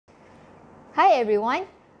Hi everyone,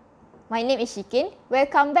 my name is Shikin.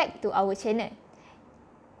 Welcome back to our channel.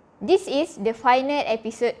 This is the final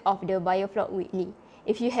episode of the Biofloc Weekly.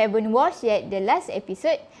 If you haven't watched yet the last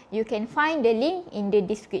episode, you can find the link in the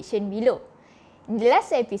description below. In the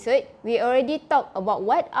last episode, we already talked about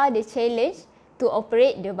what are the challenges to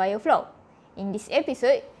operate the Biofloc. In this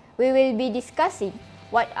episode, we will be discussing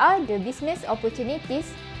what are the business opportunities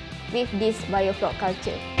with this Biofloc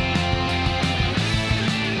culture.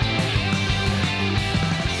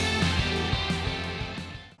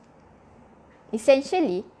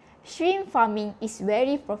 Essentially, shrimp farming is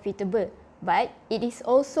very profitable, but it is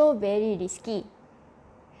also very risky.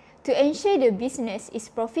 To ensure the business is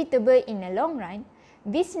profitable in the long run,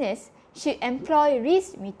 business should employ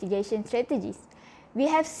risk mitigation strategies. We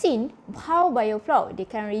have seen how Biofloc they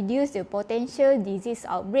can reduce the potential disease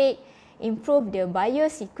outbreak, improve the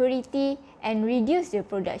biosecurity, and reduce the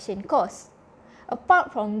production costs.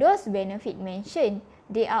 Apart from those benefits mentioned,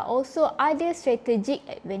 there are also other strategic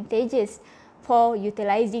advantages for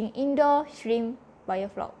utilizing indoor shrimp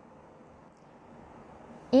biofloc.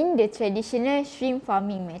 In the traditional shrimp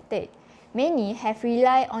farming method, many have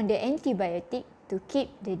relied on the antibiotic to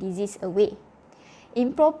keep the disease away.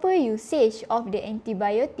 Improper usage of the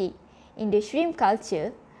antibiotic in the shrimp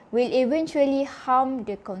culture will eventually harm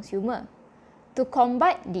the consumer. To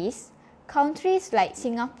combat this, countries like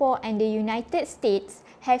Singapore and the United States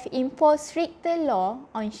have imposed stricter law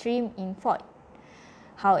on shrimp import.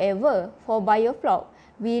 However, for Biofloc,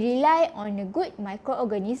 we rely on a good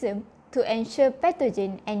microorganism to ensure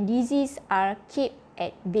pathogen and disease are kept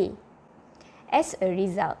at bay. As a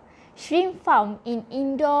result, shrimp farmed in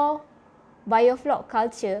indoor Biofloc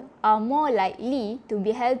culture are more likely to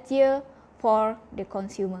be healthier for the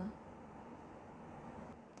consumer.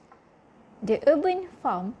 The urban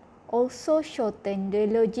farm also shorten the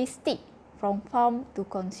logistic from farm to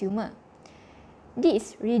consumer.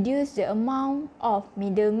 This reduces the amount of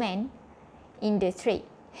middlemen in the trade,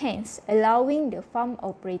 hence allowing the farm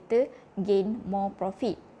operator gain more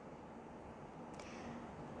profit.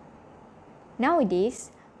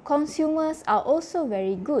 Nowadays, consumers are also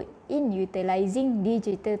very good in utilizing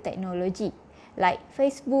digital technology like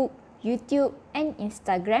Facebook, YouTube, and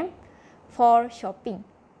Instagram for shopping.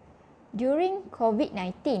 During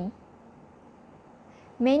COVID-19,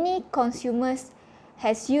 many consumers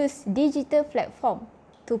has used digital platform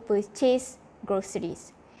to purchase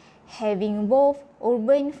groceries. Having both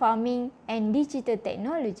urban farming and digital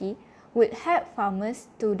technology would help farmers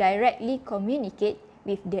to directly communicate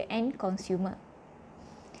with the end consumer.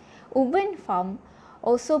 Urban farm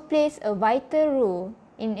also plays a vital role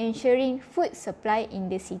in ensuring food supply in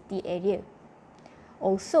the city area.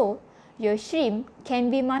 Also, your shrimp can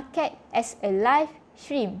be marketed as a live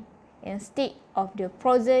shrimp instead of the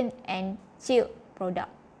frozen and chilled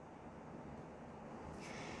product.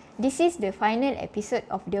 This is the final episode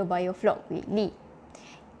of the Biofloc Weekly.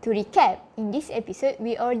 To recap, in this episode,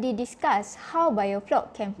 we already discussed how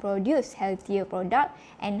Biofloc can produce healthier product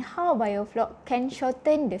and how Biofloc can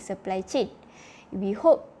shorten the supply chain. We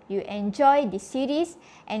hope you enjoy this series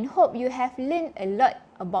and hope you have learned a lot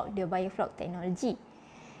about the Biofloc technology.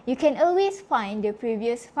 You can always find the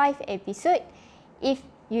previous 5 episodes if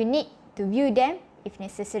you need to view them if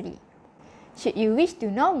necessary. Should you wish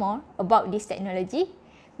to know more about this technology,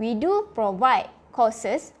 we do provide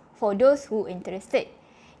courses for those who are interested.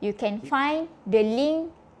 You can find the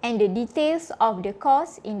link and the details of the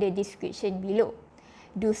course in the description below.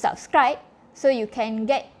 Do subscribe so you can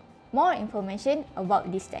get more information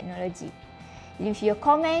about this technology. Leave your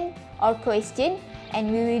comment or question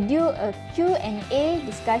and we will do a Q&A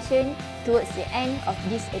discussion towards the end of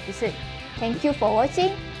this episode. Thank you for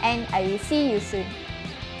watching and I will see you soon.